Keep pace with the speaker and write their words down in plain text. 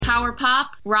power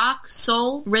pop, rock,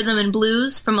 soul, rhythm, and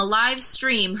blues from a live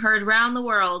stream heard round the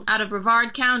world out of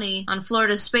Brevard County on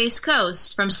Florida's Space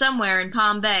Coast from somewhere in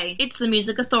Palm Bay. It's the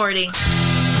Music Authority.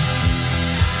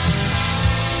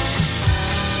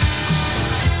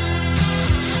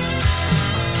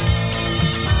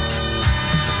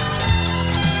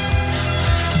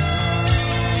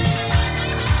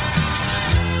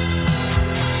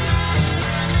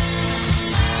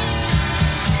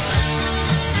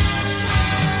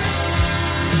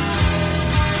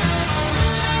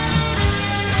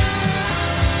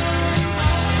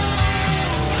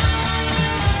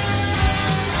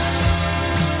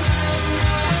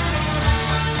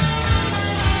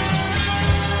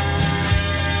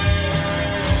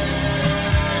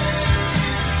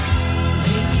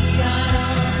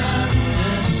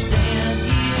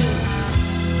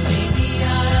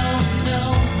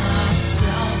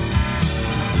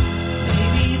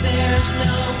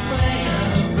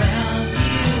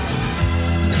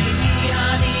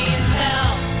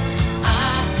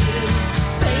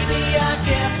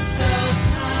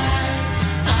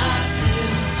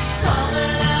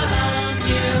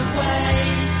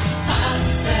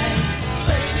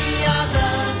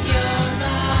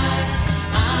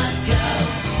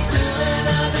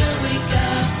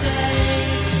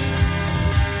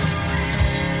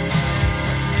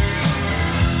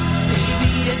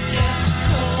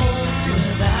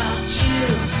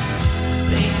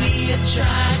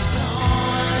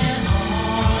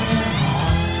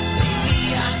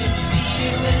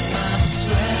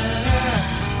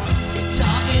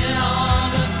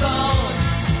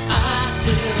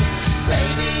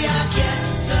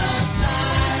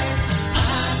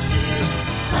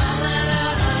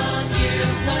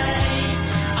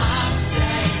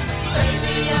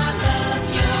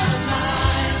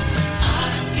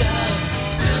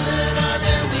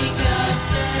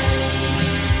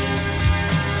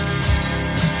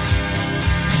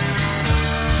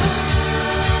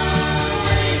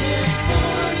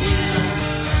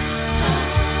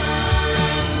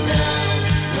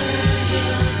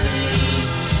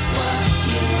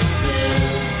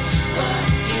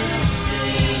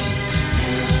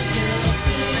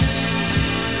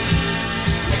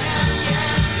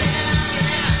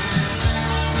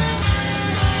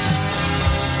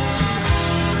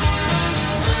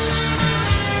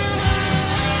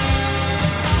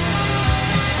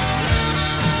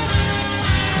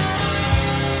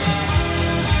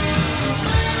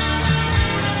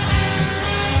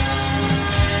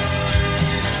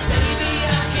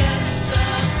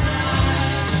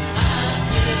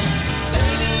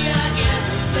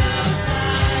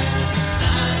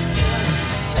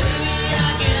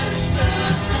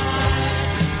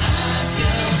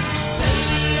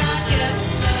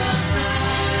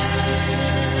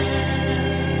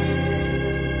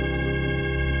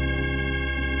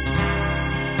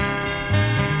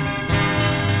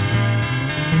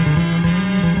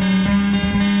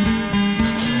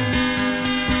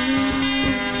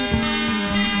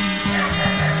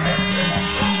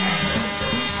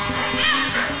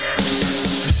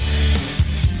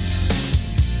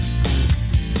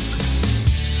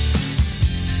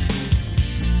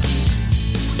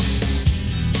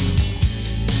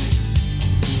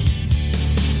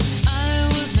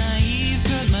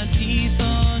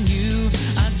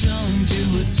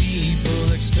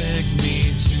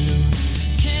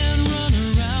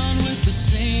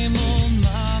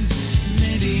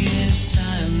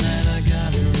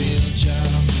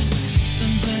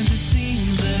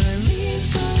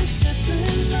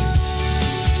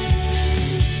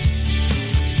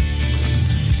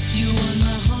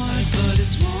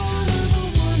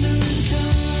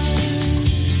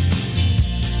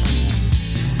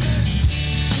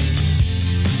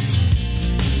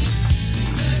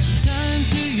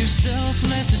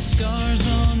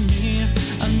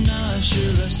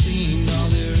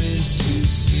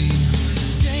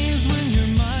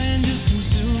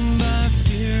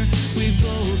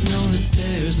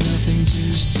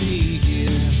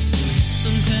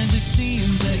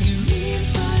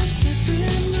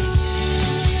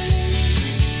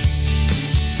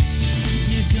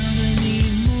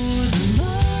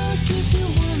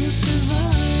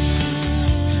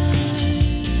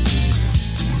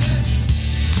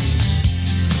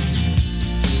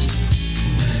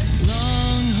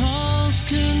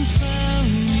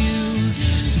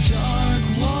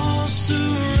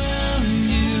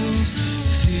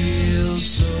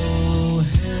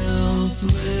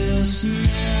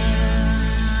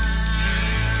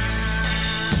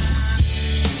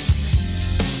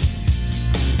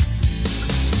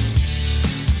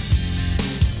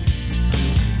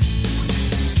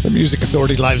 Music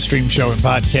Authority live stream show and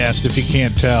podcast. If you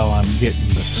can't tell, I'm getting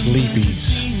the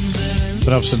sleepies.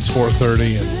 Been up since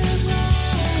 4:30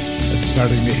 and it's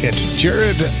starting to hit.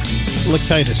 Jared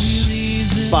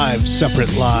Lakaitis, 5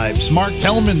 Separate Lives. Mark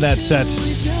Hellman, that's set.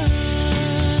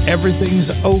 Everything's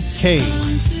Okay.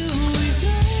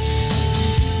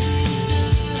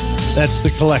 That's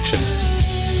the collection.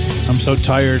 I'm so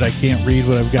tired I can't read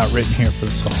what I've got written here for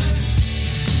the song.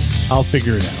 I'll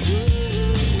figure it out.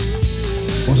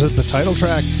 Was it the title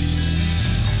track?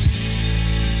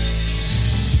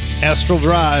 Astral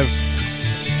Drive.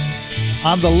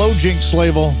 On the Low Jinx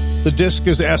label, the disc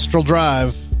is Astral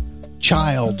Drive,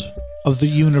 Child of the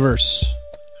Universe.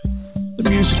 The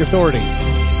Music Authority,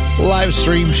 live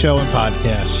stream show and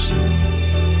podcast.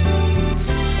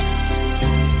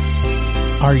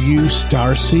 Are you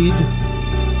Starseed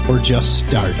or just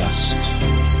Stardust?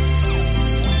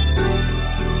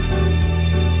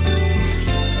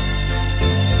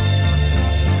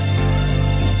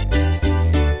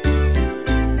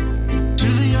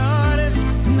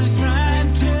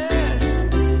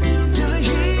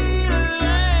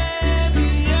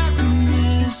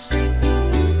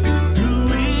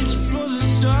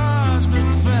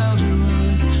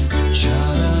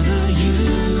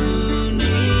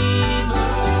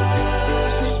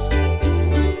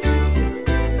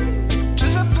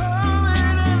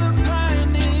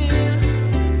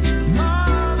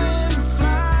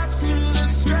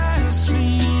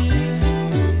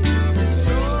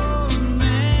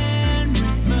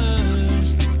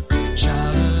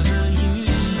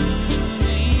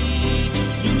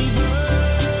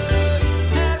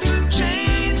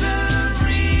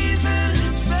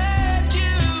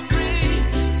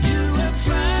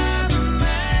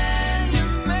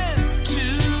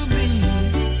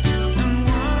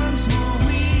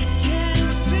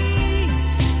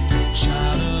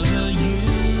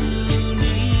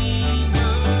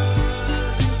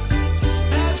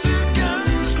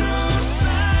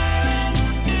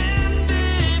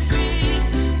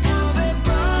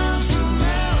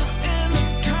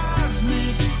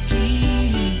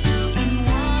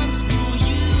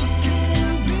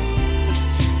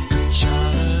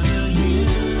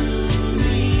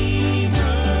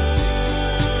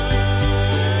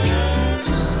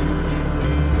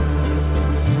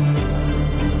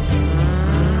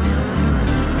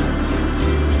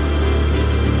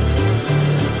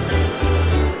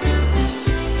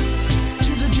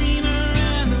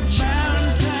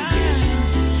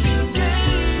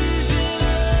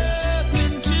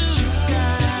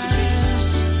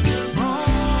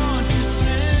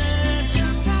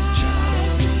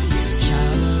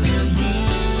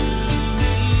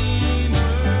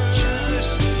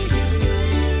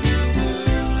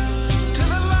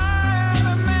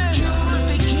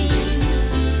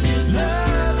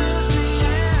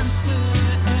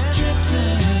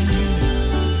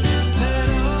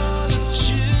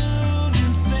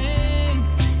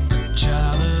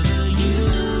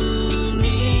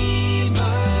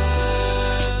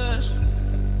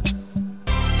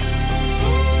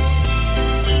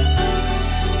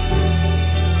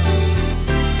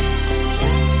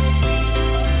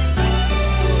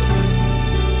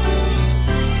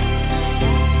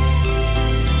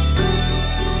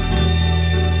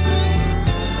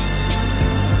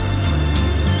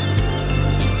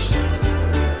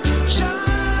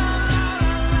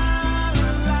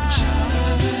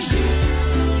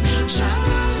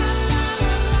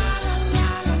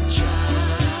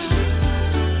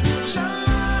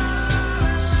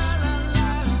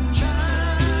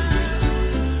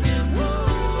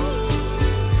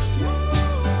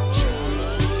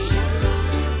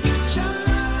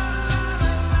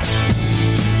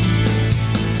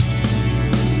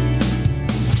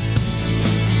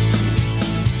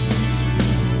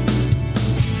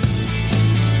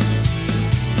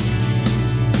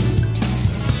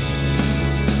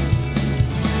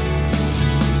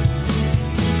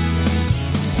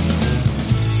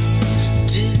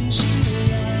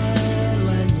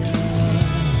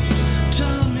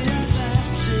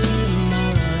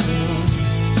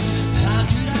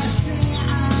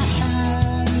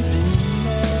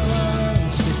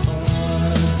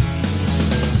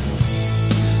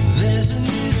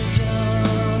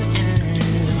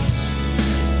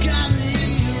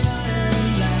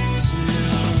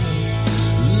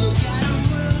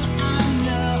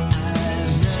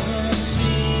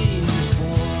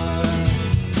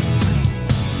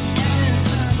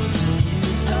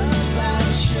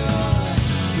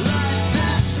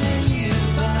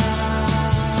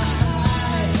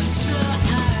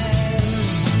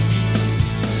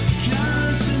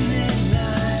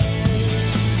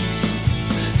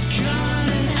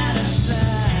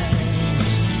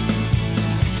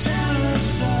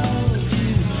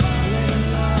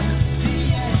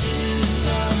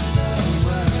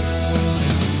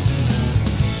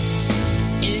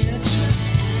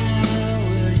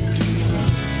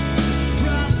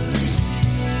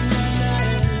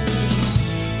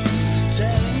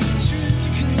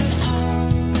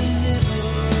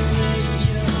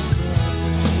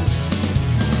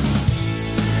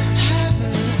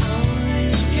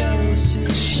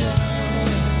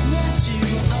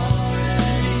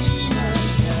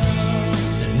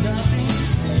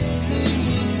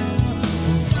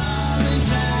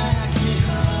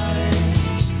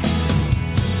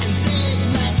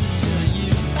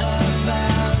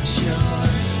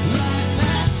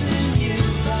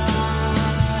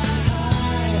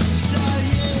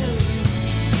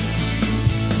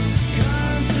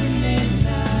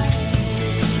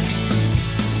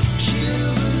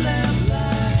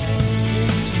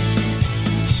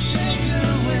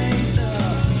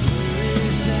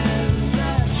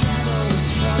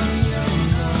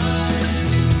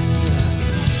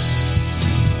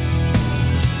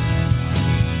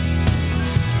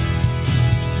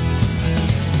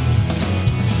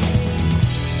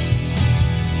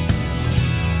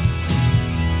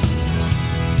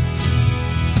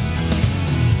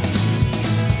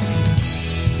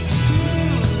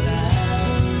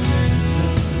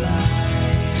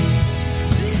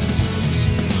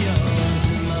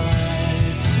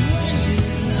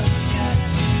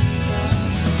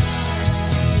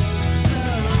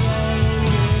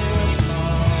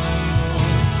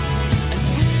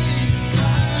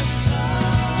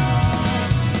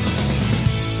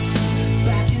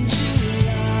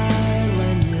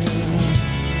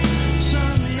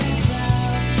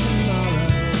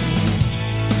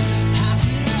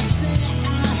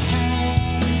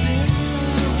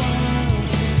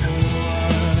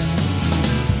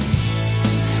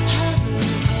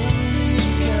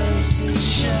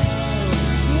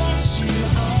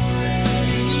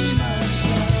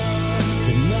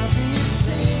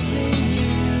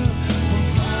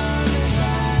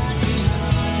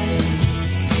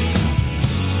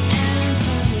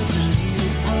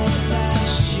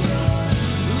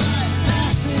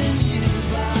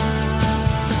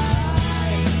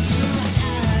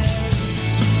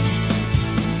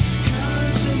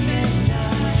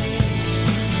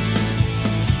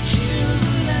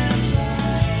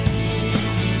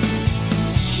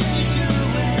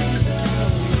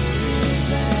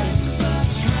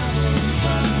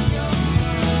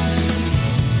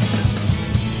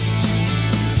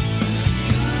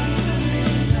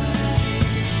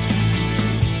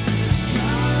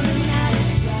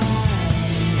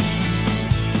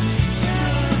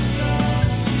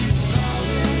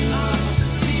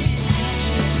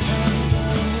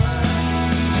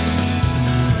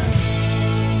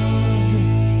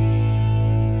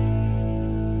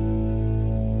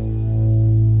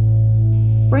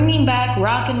 bringing back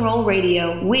rock and roll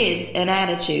radio with an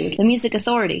attitude. The Music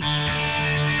Authority.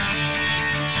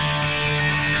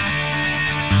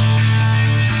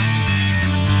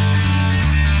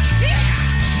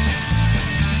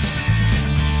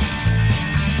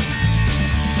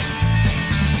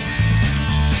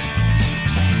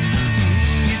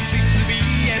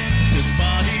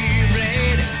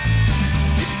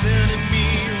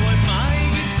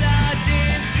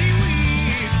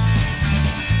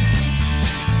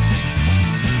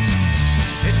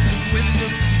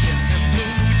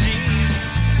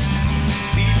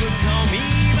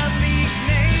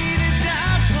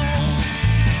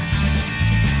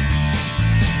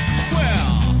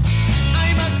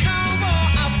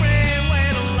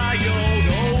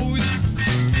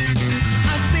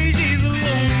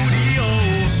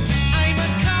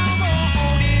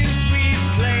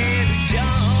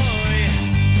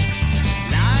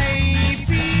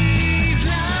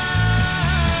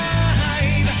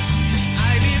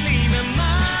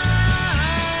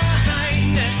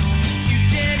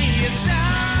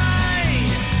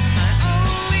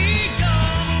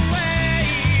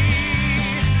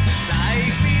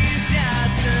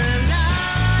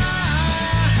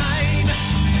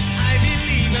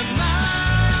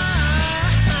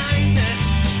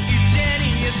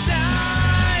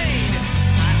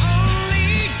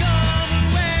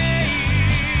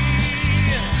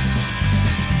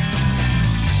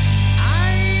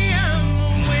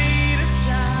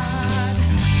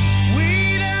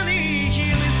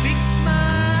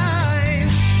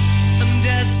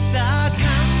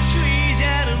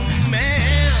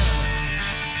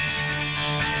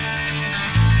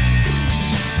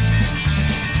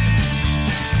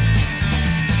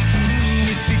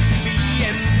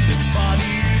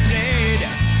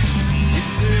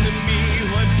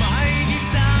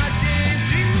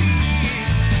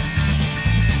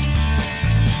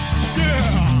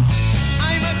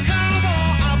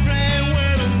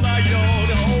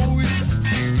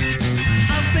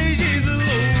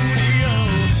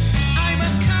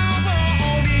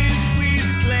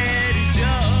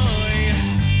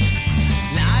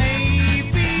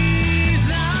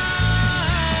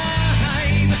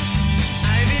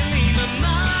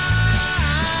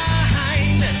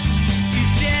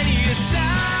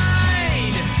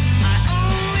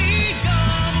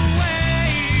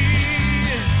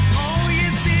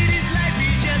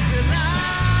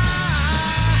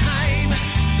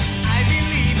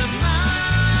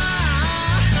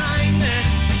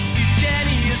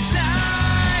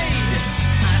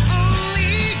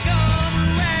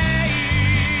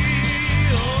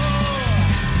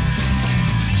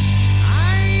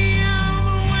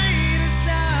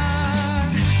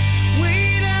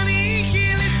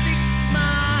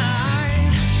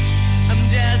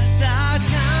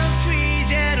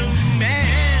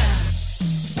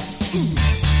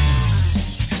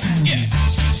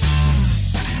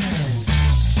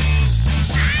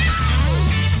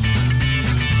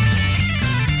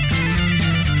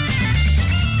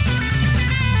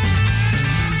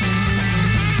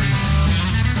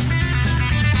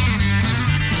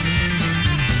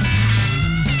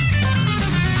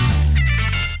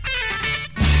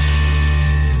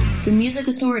 The Music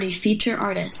Authority feature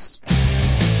artist.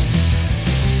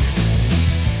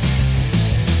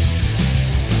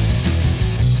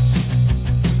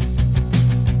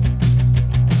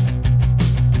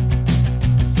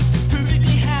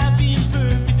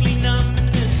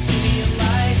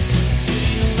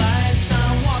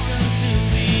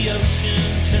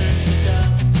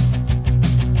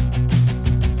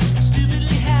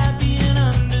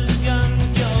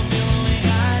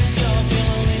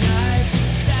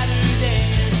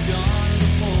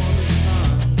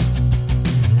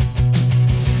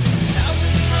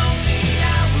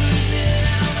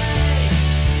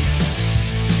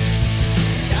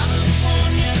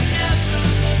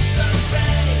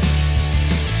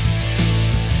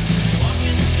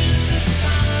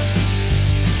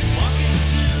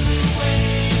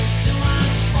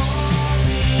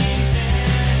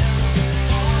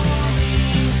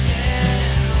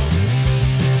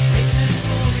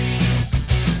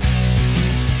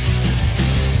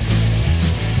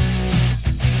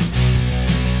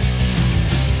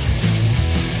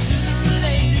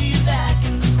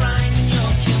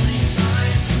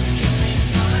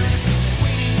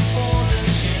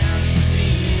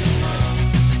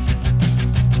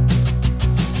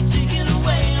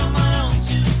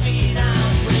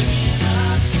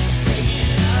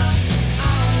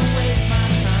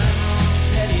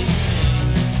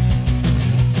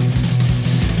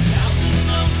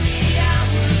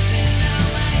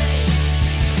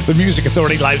 The Music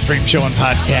Authority live stream show and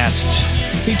podcast.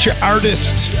 Feature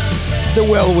artist, The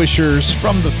Well-Wishers,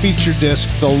 from the feature disc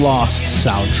The Lost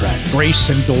Soundtrack, Grace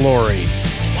and Glory.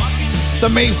 The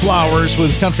Mayflowers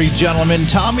with country gentleman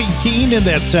Tommy Keene in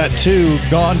that set too,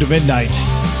 Gone to Midnight.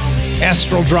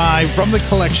 Astral Drive from the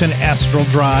collection Astral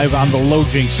Drive on the Low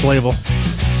Jinks label,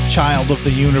 Child of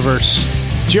the Universe.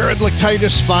 Jared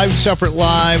Lakaitis, 5 Separate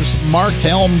Lives. Mark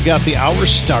Helm got the hour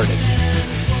started.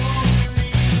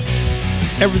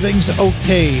 Everything's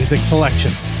Okay, the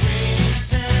collection.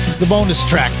 The bonus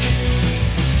track.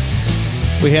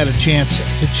 We had a chance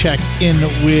to check in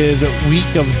with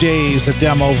Week of Days, the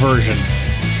demo version.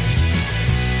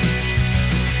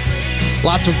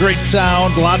 Lots of great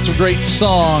sound, lots of great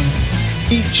song.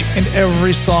 Each and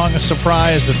every song a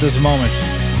surprise at this moment.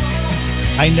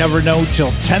 I never know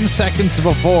till 10 seconds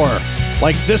before,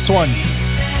 like this one.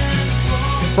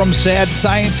 From Sad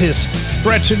Scientist,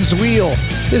 Gretchen's Wheel,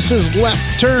 this is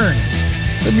Left Turn,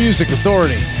 the Music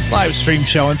Authority, live stream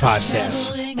show and podcast.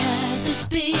 Traveling at the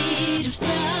speed of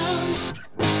sound.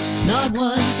 Not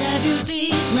once have your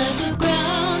feet left the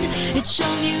ground. It's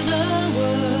shown you the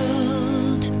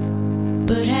world,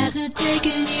 but hasn't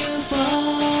taken you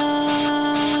far.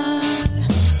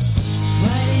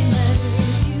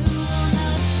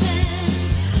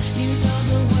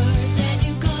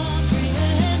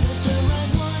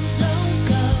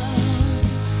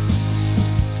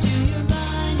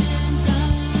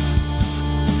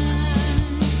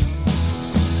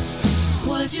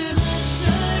 Was your left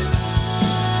turn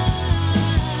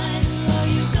right, or are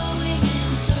you going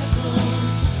in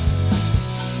circles?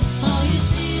 All you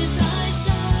see is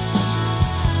outside.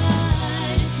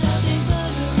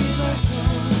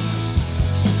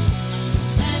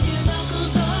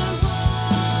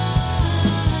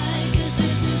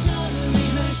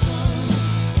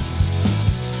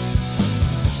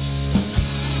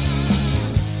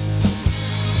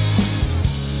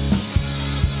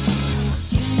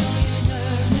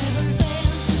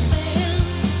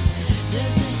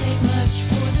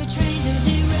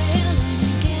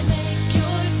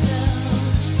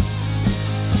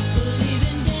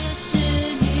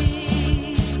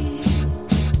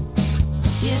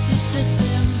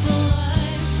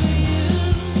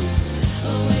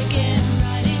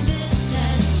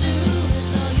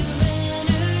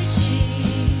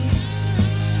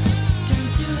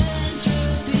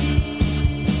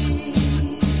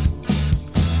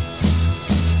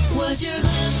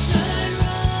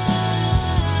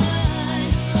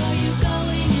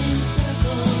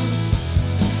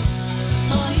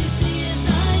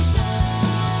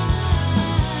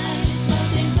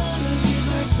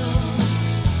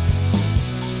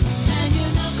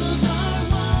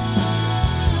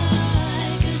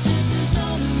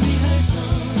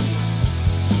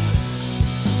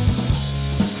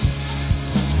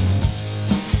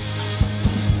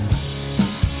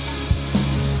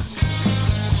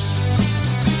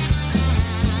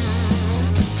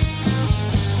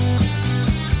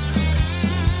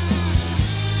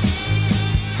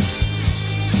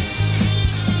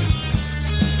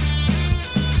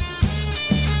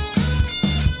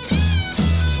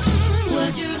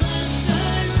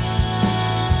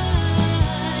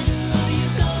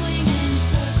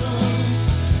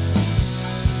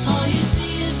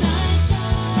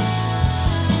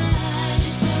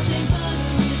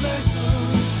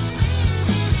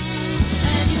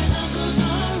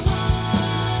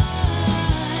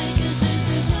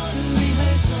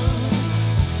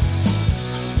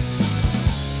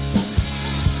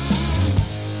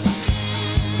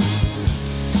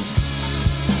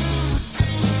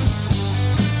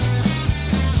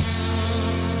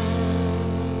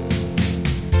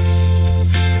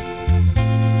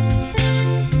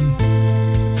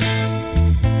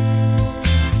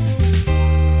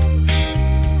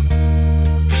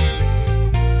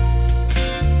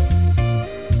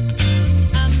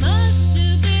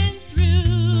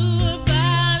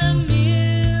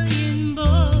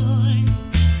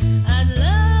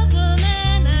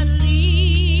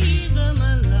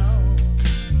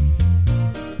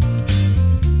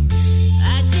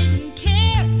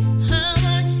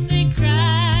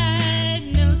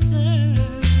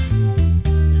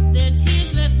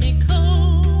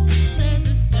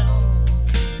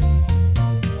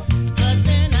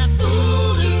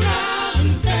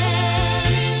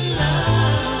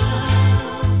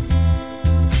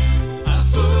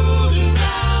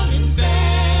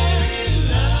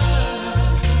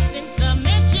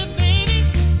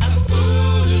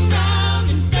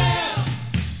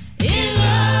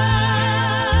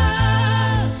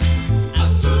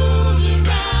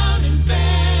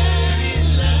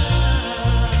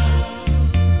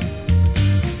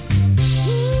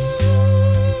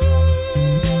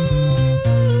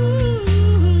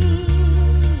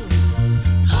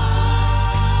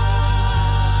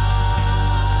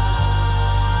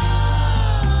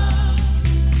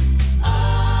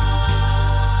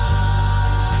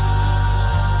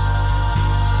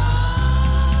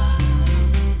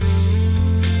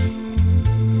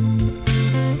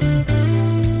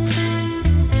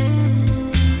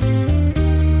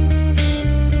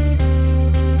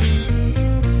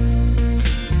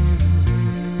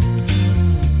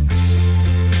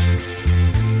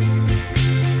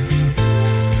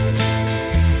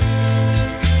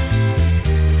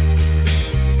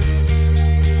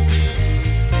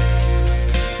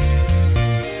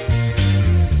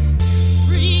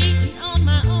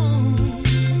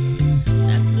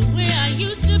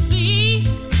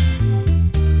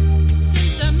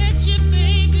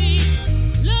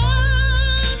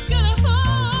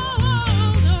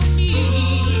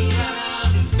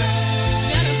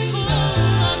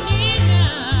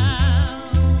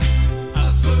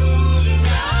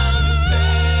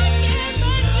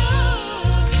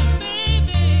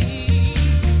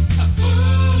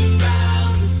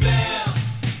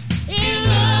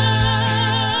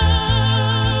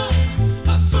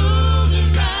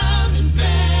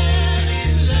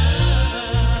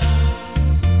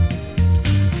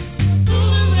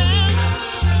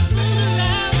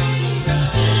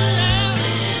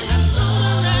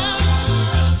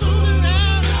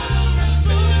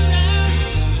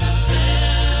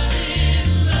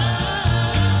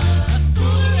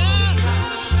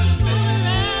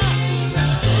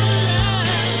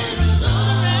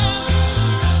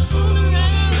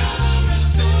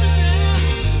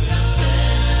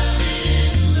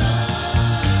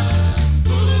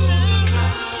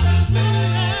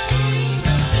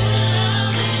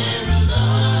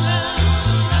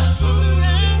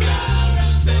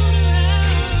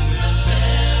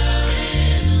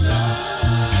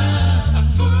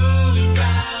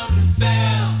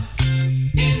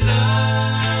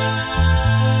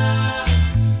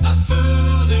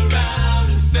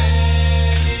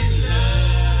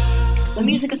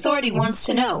 Music Authority wants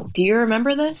to know, do you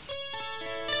remember this?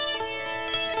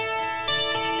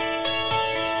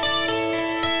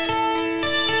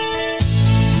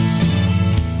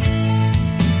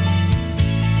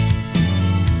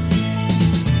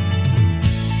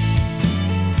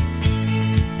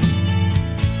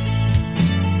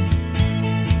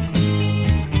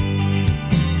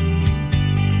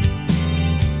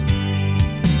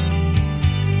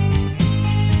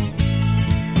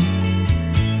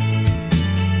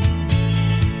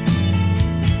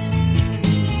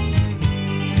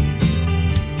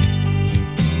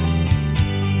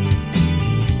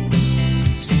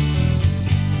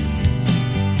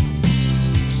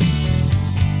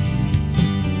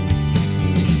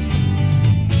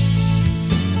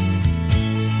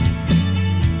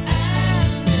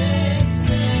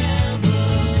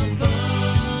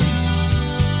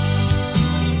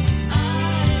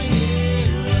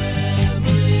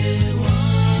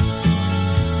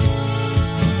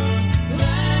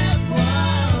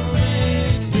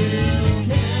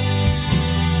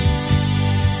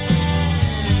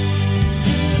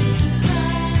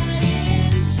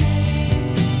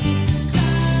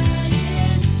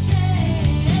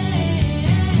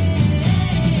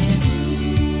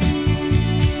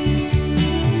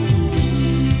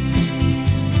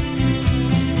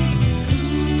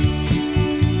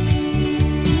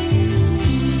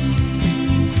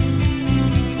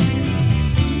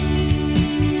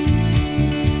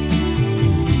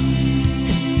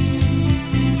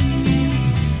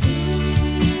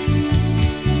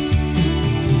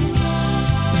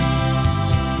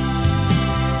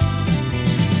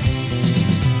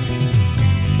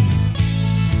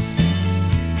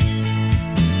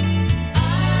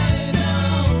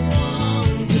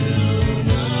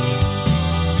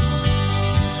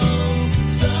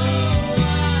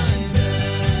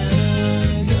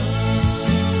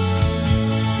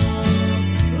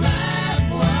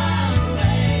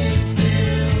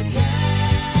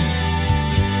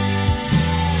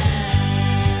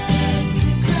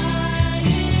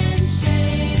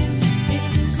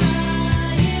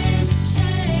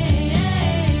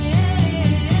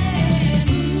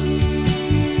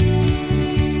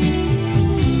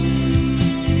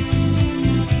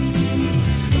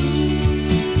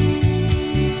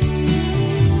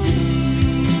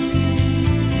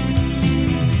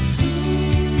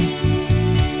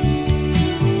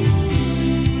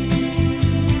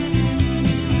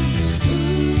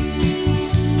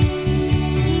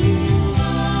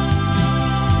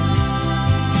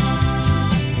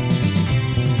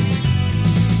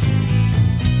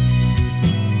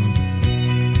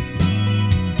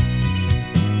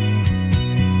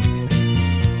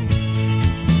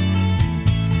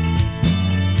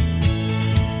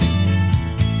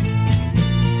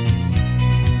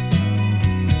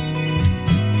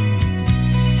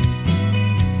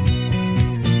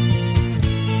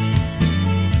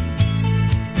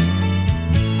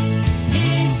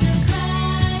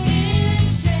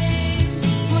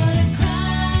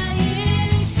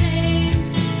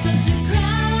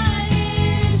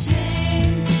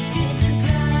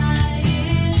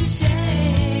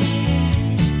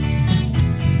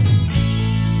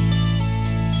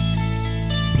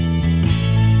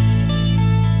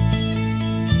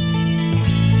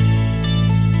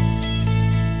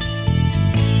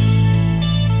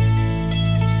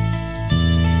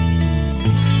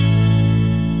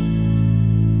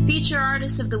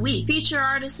 Artist of the Week. Feature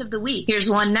Artist of the Week. Here's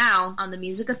one now on the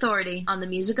Music Authority. On the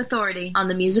Music Authority. On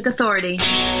the Music Authority.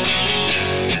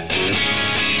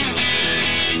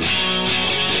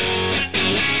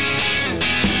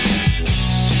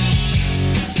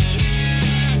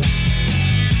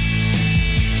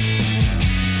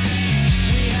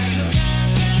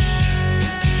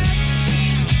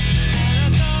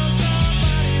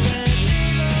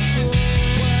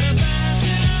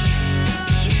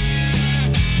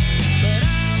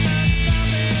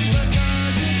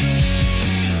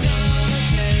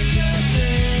 Change a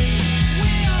thing.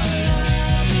 We all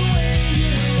love the way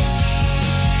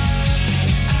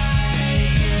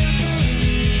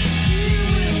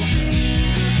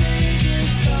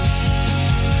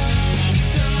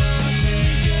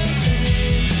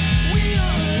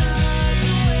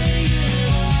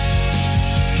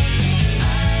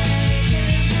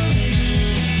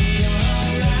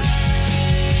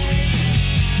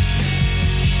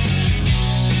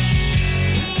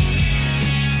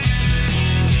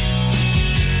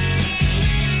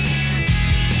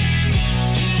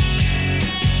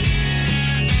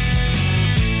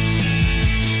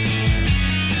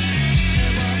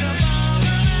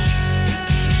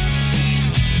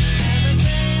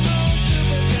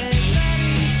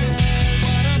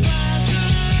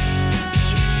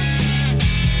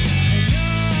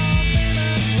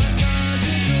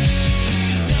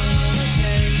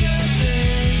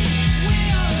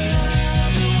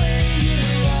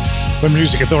The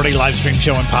Music Authority live stream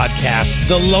show and podcast.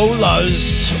 The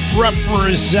Lolas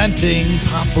representing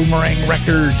Pop Boomerang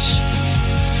Records.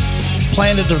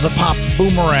 Planet of the Pop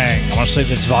Boomerang. I want to say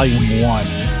that's volume 1.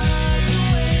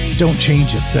 Don't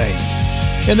change a thing.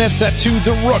 And that's that too,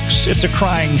 The Rooks. It's a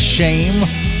Crying Shame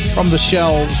from the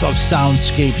shelves of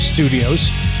Soundscape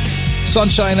Studios.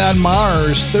 Sunshine on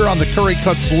Mars. They're on the Curry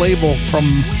Cuts label from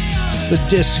the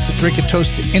disc Drink a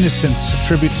Toast to Innocence, a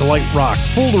tribute to light rock.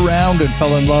 Fooled around and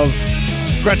fell in love.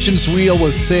 Gretchen's Wheel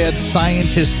with Sad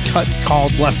Scientist cut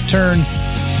called Left Turn,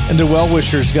 and the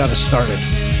Well-Wishers got us started.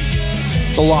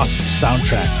 The Lost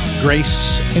soundtrack,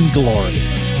 Grace and Glory.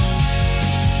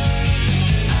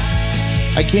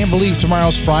 I can't believe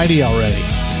tomorrow's Friday already,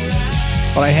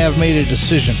 but I have made a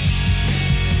decision.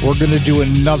 We're going to do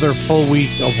another full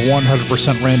week of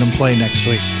 100% random play next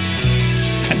week.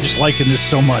 I'm just liking this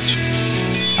so much.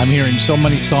 I'm hearing so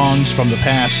many songs from the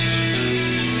past,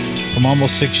 from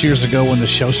almost 6 years ago when the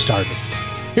show started.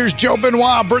 Here's Joe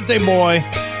Benoit, Birthday Boy.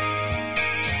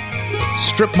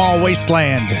 Strip Mall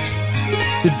Wasteland.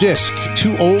 The disc,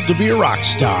 Too Old to Be a Rock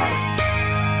Star.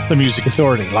 The Music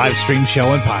Authority, live stream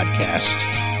show and podcast.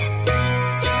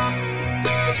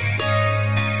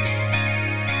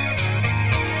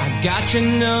 I got your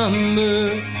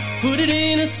number, put it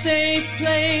in a safe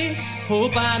place.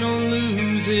 Hope I don't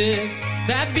lose it.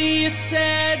 That'd be a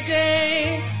sad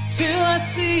day. Till I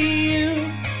see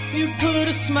you, you put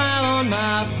a smile on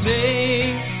my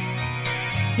face.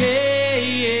 Yeah,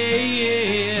 yeah,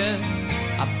 yeah.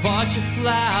 I bought you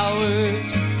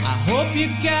flowers, I hope you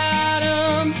got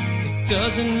them. It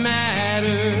doesn't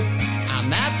matter,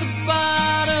 I'm at the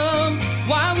bottom.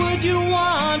 Why would you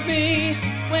want me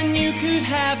when you could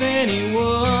have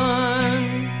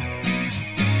anyone?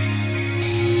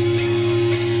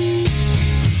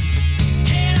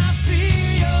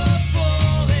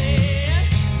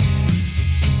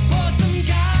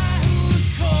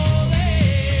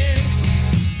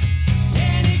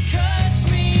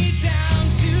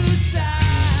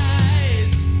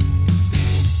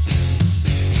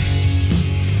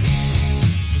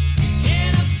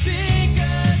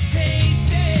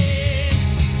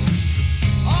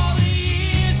 All the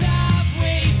years I've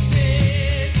wasted.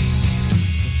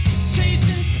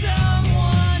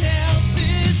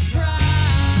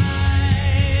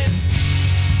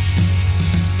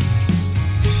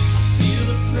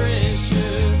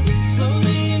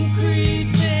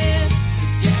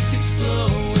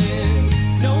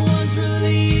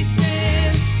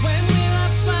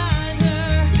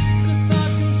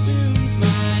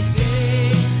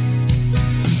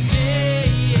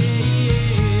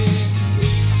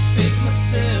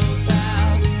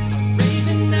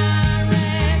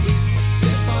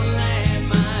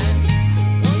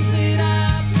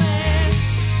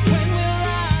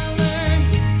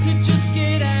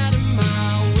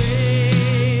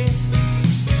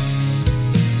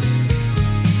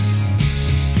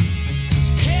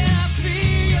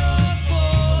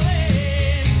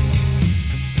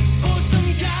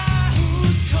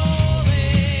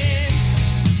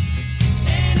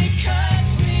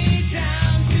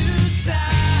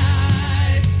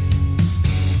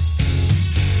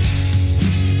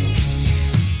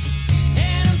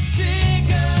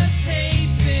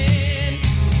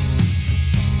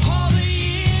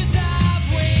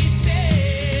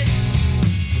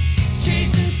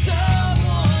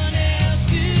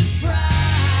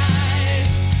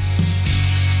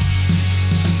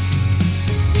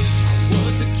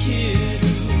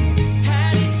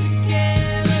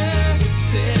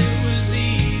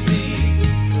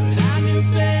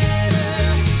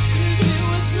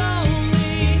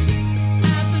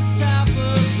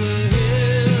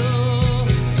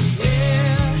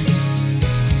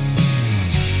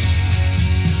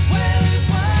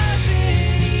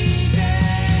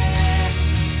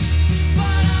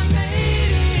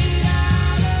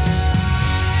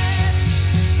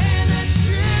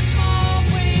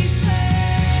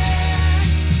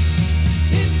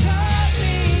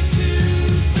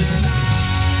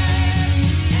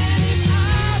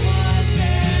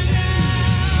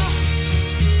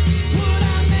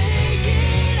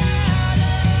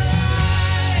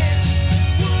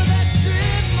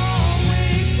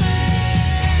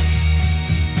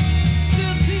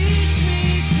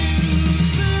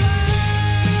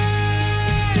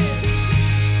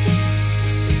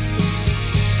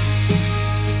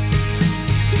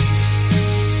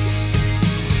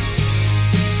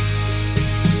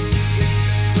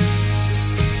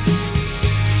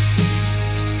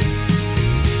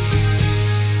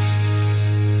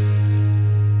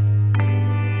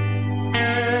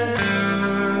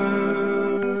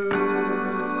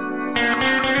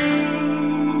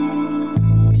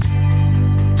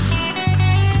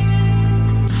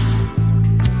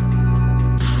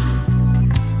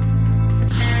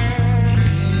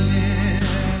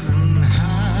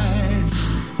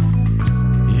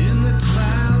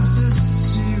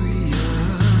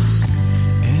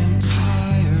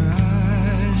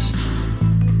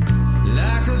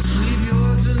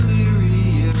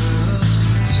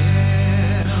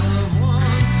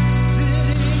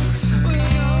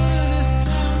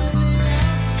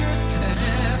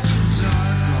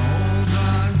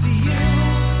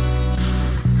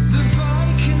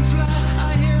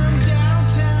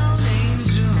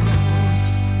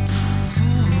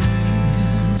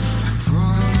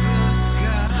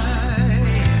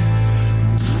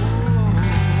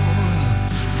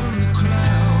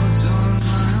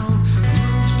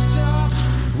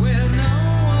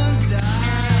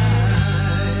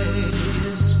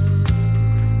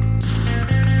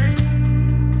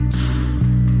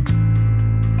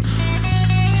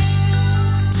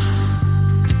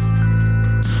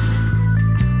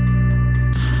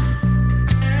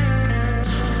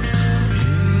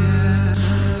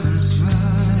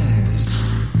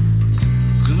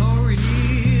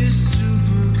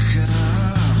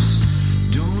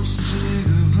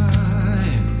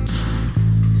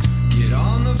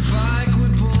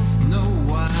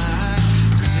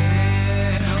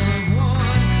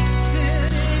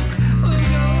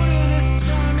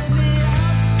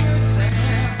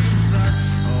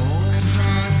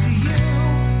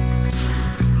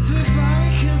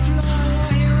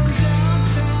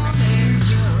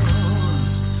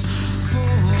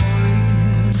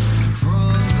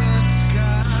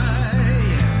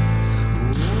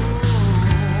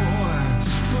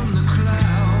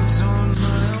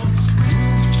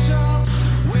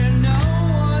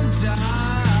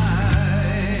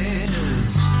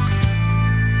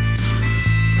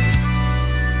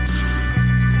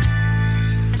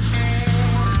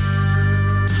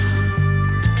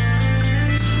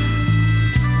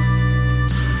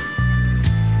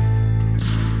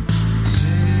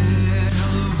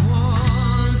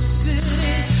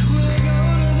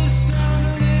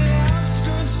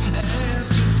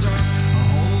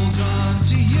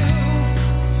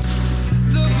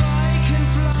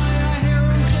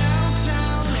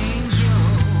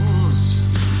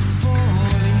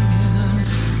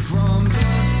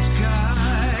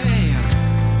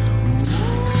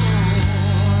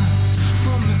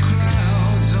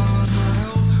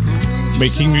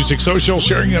 Making Music Social,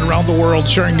 sharing it around the world,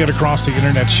 sharing it across the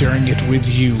internet, sharing it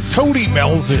with you. Cody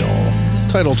Melville,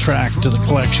 title track to the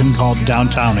collection called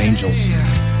Downtown Angels.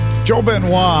 Joe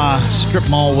Benoit, Strip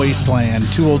Mall Wasteland,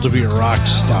 Too Old to Be a Rock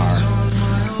Star.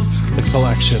 The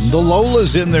collection. The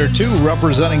Lola's in there too,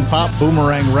 representing Pop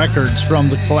Boomerang Records from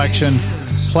the collection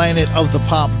Planet of the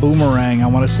Pop Boomerang. I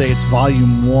want to say it's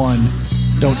Volume 1.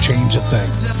 Don't change a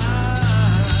thing.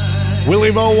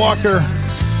 Willie Bo Walker,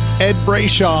 Ed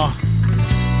Brayshaw.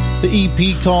 The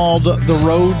EP called The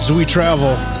Roads We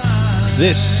Travel.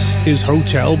 This is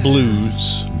Hotel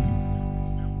Blues.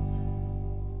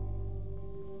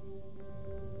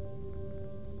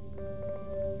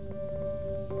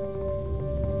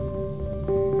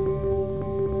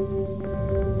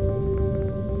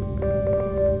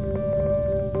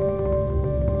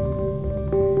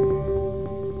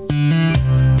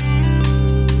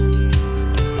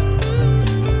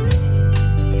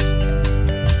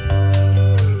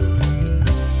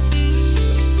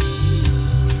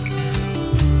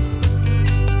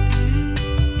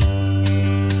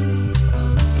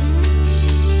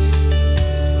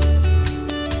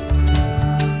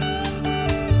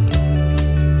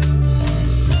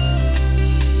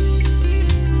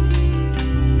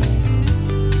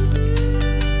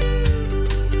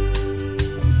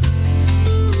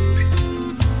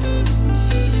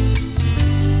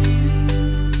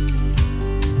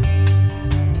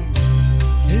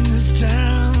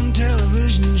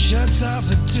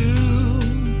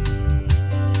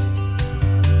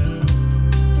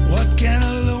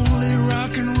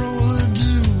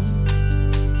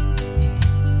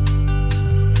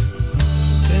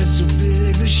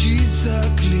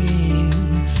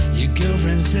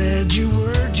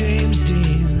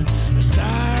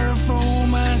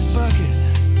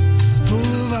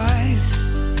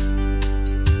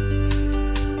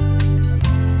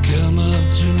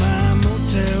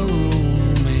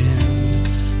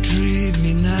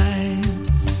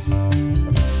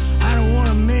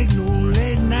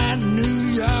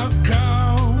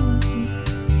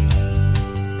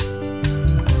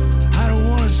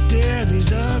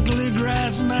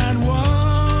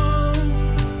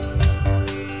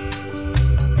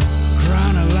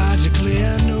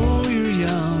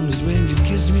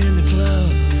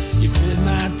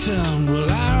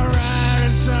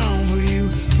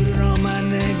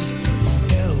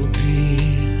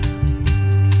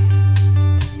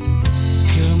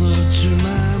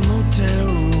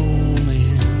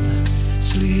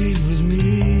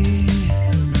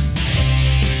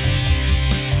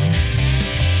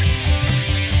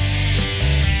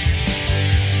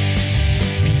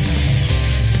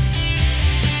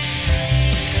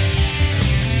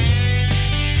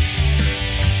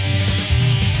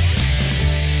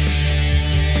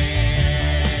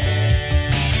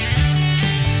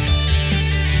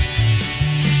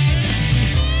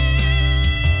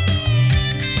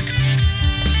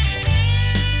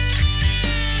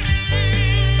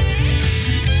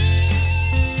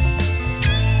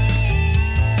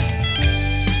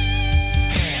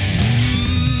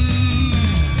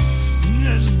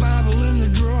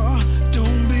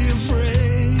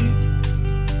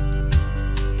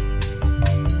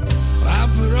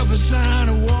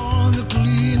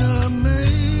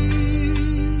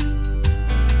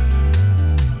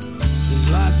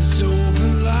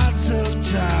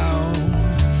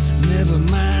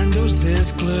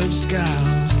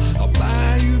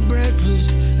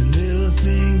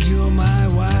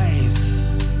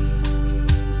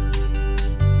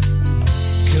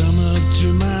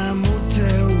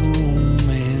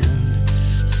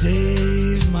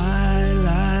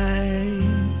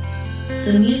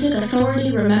 The Music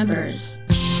Authority remembers.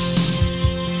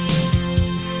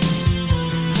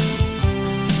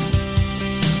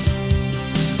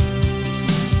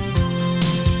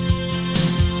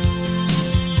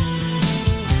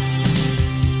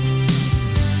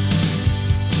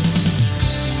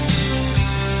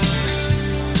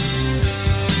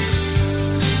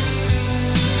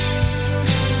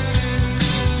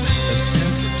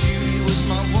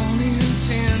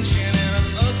 Intention and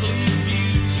an ugly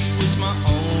beauty was my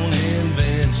own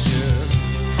invention.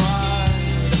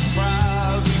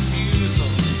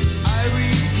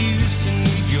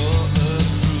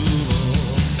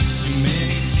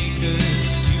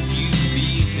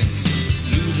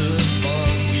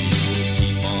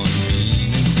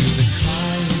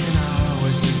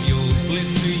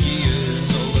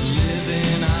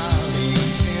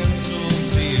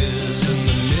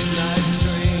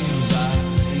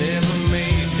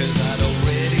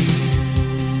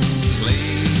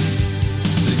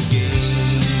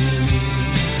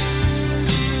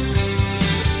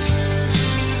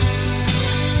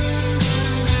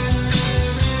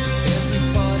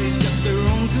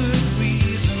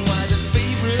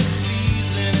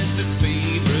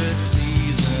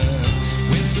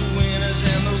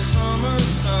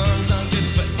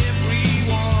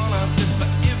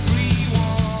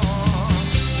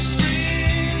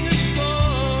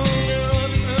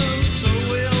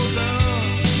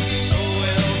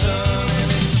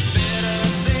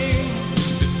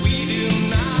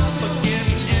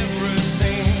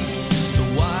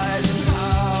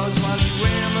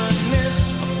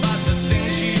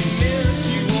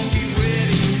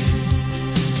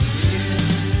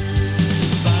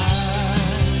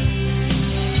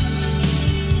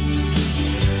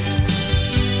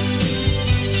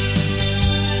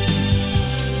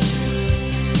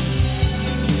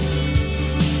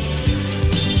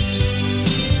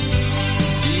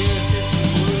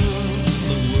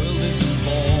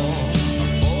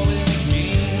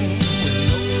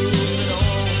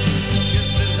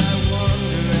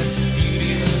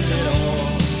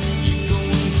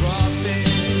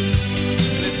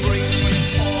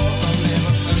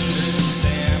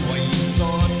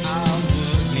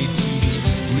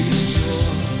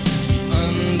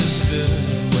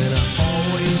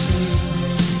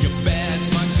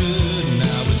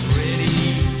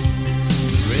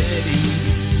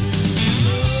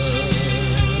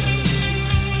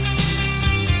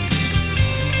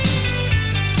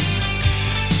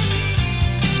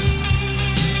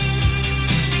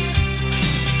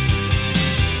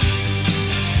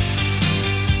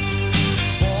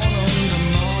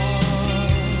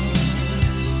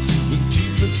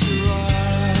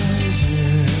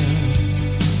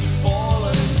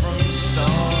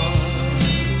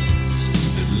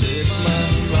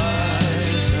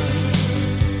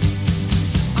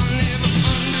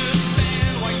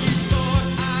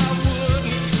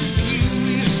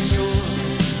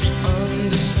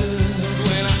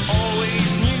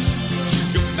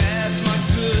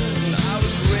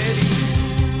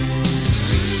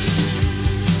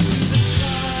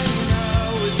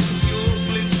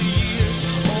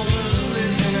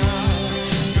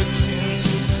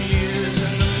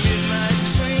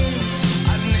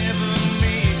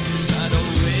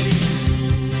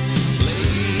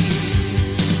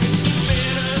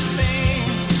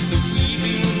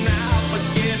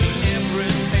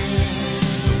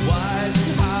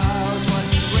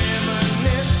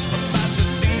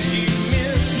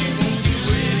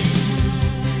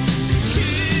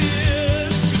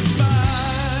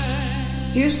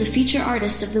 Here's the feature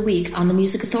artist of the week on the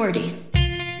Music Authority.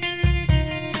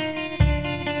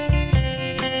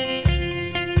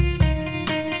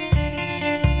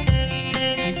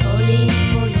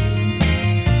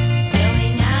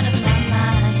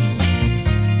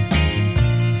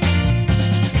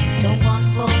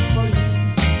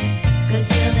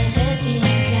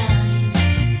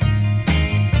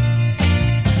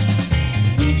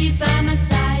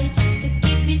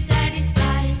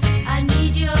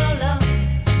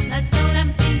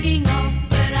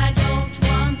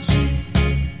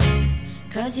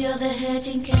 You're the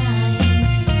hurting kind.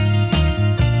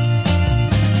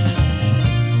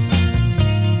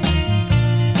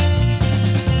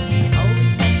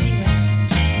 Always messing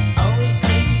around, always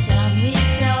going to town with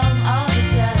some other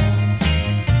girl.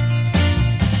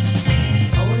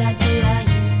 All I do are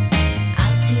you,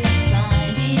 out to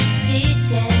find is sit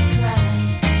and cry.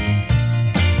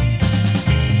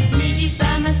 Need you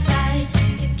by my side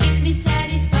to keep me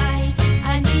satisfied.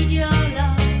 I need your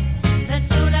love,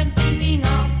 that's all I'm thinking of.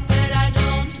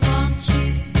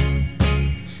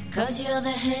 'Cause you're the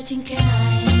hurting kind.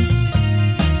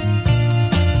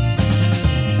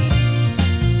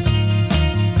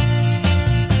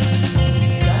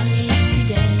 Gonna leave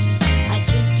today, I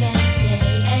just can't stay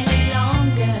any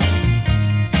longer.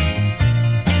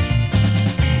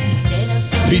 Instead of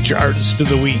Feature artist of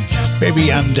the week,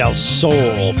 Fabian Del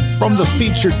Sol, from the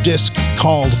feature disc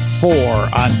called 4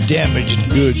 on Damaged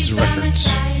Goods Records.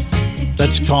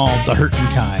 That's called The Hurtin'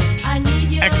 Kind.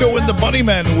 Echo and the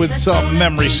Bunnymen with some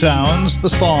Memory Sounds, the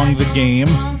song The Game.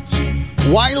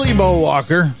 Wiley Bo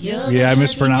Walker. Yeah, I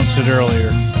mispronounced it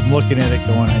earlier. I'm looking at it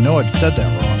going, I know I said that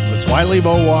wrong, but it's Wiley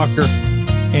Bo Walker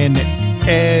and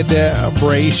Ed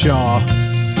Brayshaw.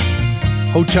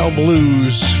 Hotel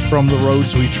Blues from The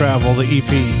Roads We Travel, the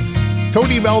EP.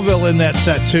 Cody Melville in that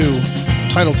set too.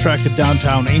 Title track of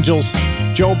Downtown Angels.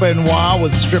 Joe Benoit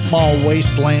with Strip Mall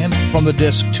Wasteland from the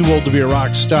disc Too Old to Be a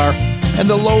Rock Star. And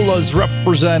the Lolas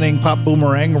representing Pop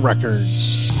Boomerang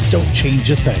Records. Don't change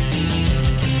a thing.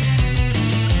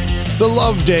 The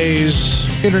Love Days,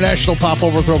 International Pop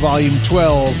Overthrow Volume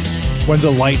 12, When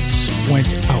the Lights Went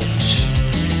Out.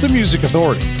 The Music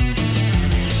Authority.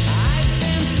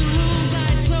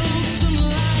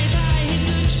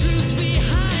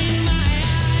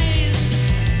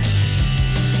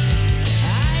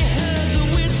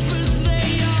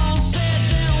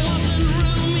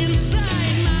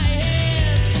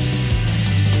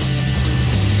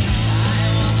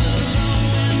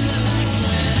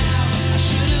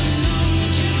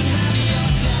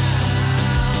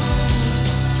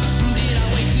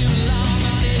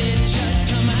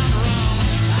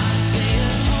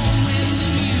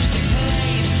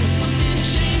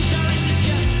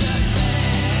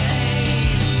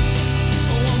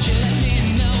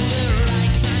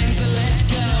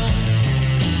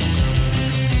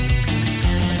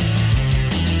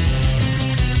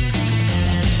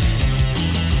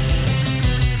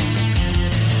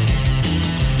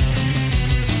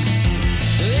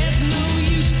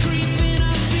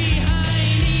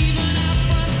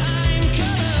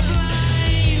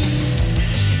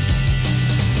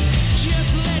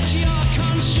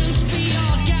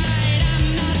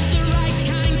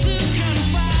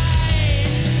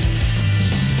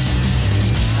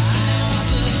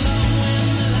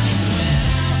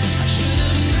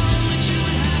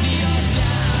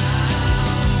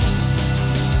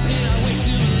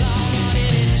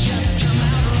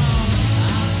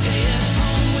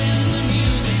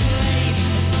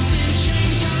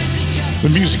 The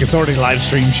Music Authority live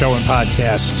stream show and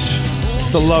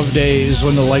podcast. The Love Days,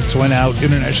 When the Lights Went Out,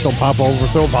 International Pop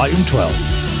Overthrow, Volume 12.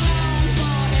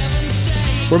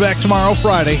 We're back tomorrow,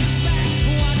 Friday.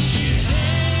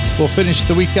 We'll finish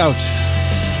the week out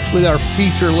with our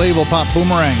feature label, Pop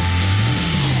Boomerang.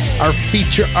 Our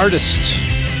feature artist.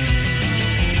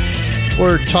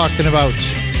 We're talking about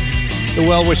the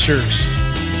Well-Wishers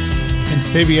and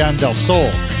Fabian Del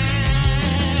Sol.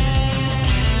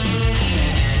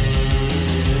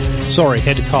 Sorry,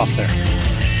 had to cough there.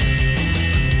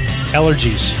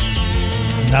 Allergies.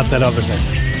 Not that other thing.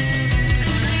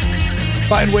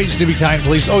 Find ways to be kind,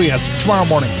 please. Oh, yes, tomorrow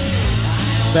morning.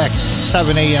 Back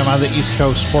 7 a.m. on the East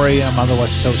Coast, 4 a.m. on the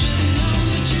West Coast.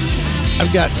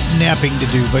 I've got napping to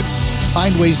do, but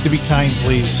find ways to be kind,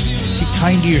 please. Be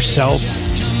kind to yourself.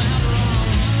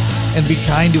 And be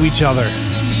kind to each other.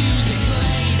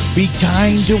 Be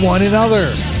kind to one another.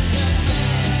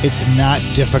 It's not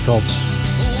difficult.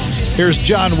 Here's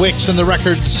John Wicks and the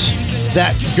Records.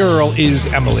 That Girl Is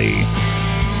Emily.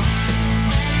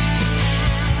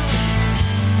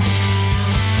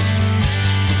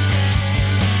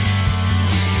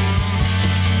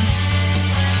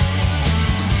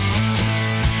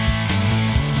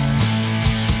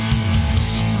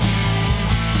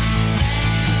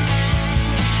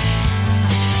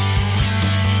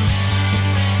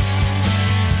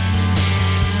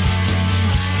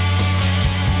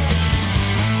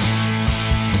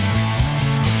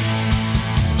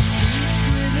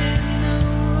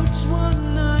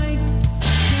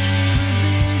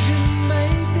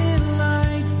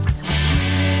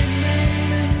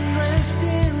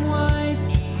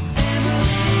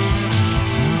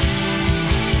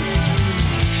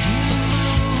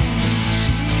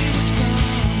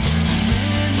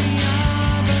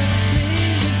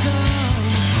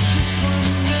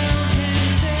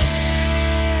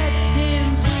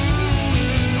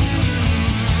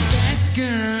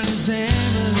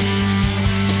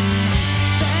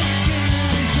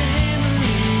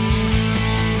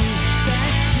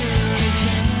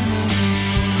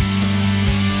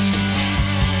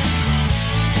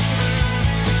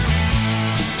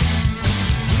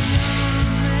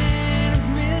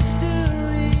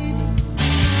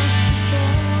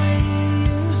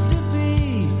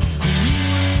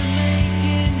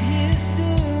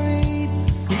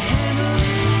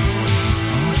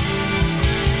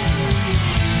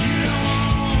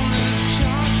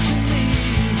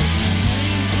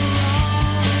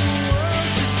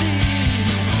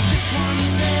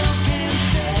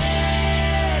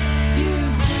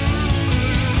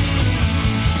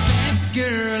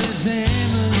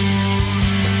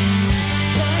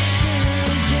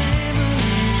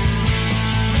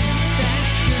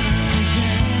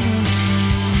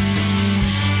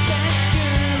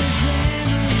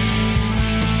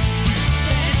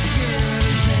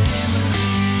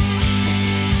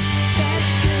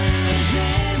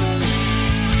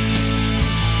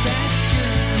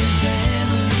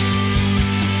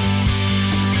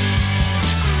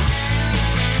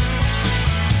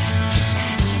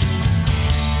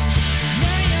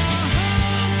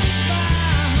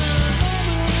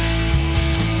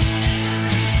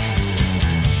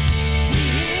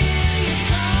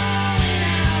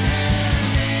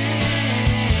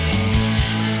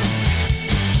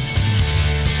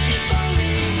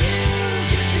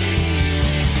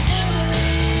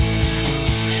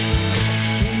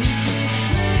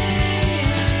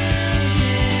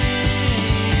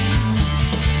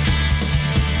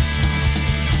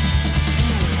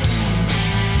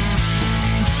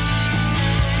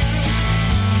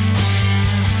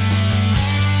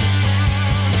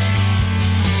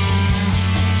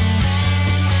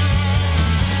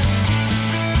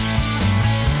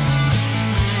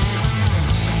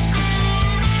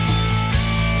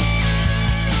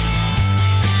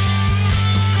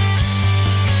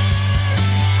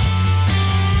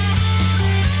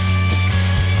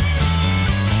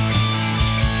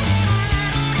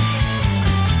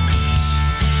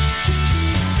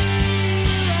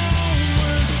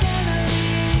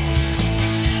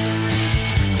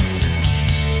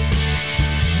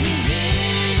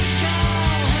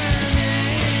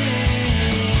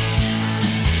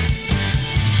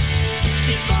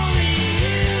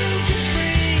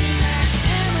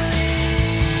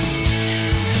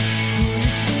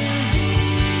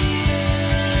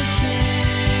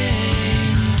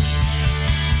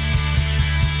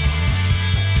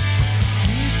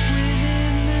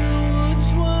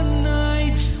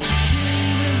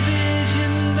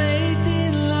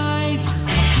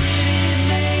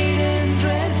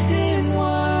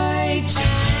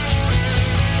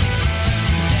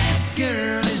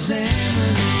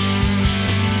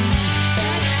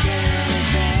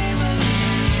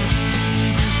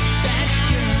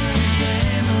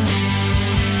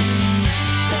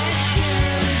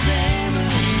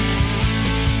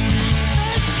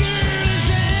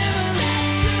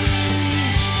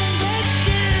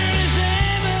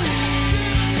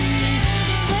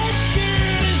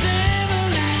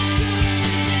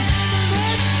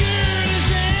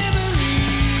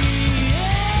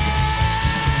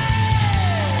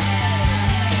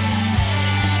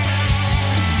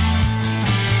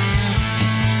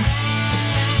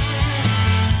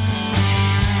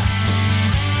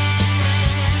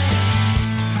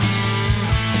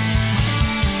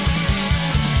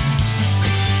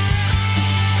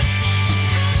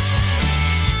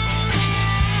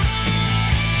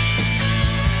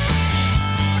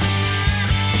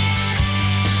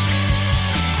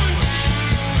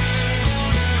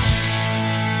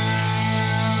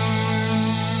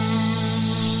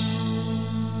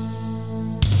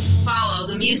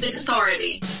 Music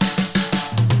Authority.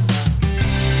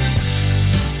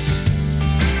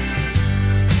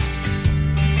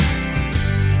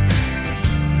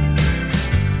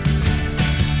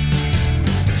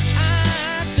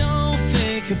 I don't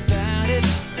think about it.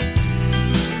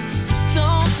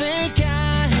 Don't think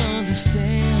I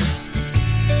understand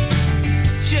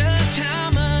just how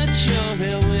much you're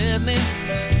there with me.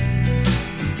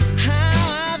 How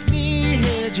I've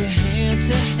needed your hand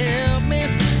to help me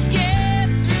get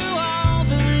through all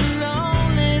the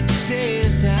lonely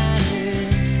days I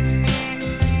live.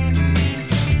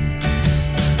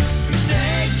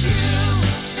 Thank you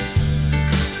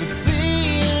for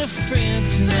being a friend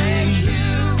to me. Thank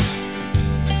you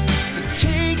for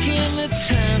taking the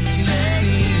time to be.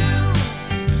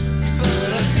 But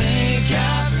I think I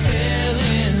fell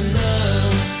in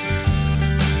love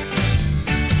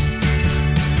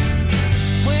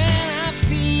when I'm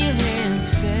feeling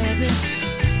sadness,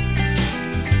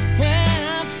 when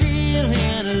I'm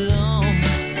feeling alone.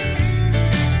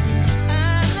 I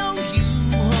know you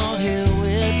are here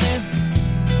with me,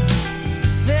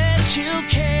 that you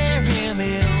carry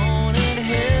me on and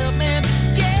help me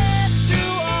get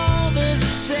through all the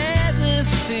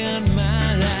sadness in my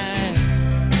life.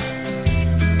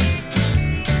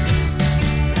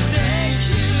 Thank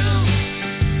you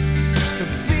for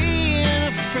being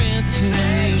a friend to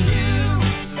me,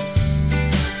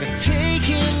 for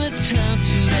taking the time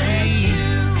to be.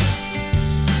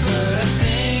 But I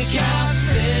think I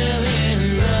fell in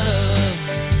love.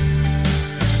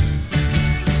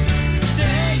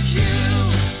 Thank you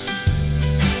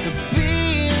for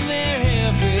being there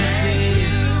every day.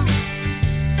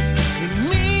 It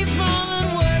means more than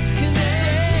words can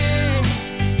say.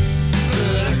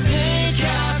 But I think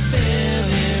I fell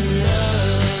in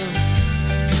love.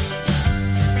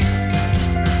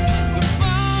 The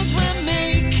bonds we're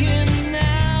making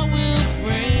now will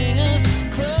bring us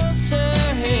closer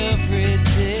every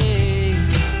day.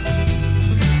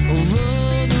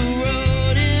 Although the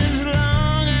road is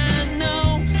long, I know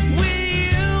with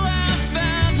you I'll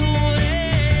find the way.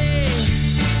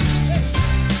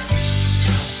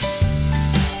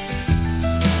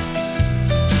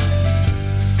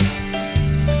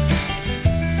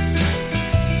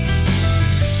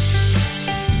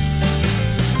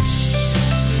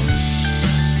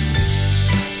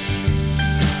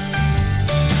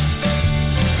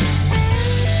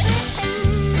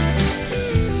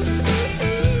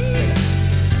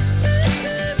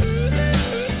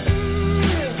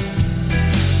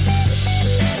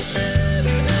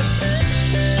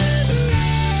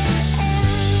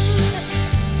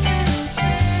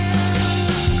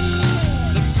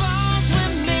 The bonds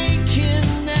we're making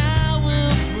now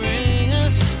will bring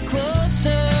us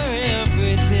closer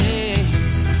every day.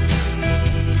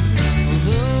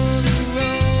 Although the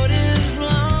road is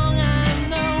long, I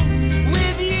know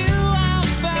with you I'll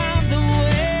find the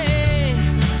way.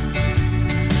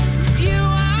 You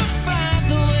I'll find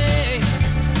the way.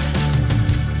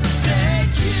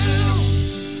 Thank you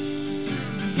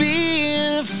for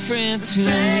being a friend to me.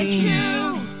 Thank you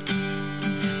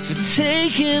for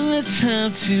taking the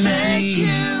time to be.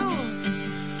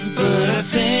 But I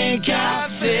think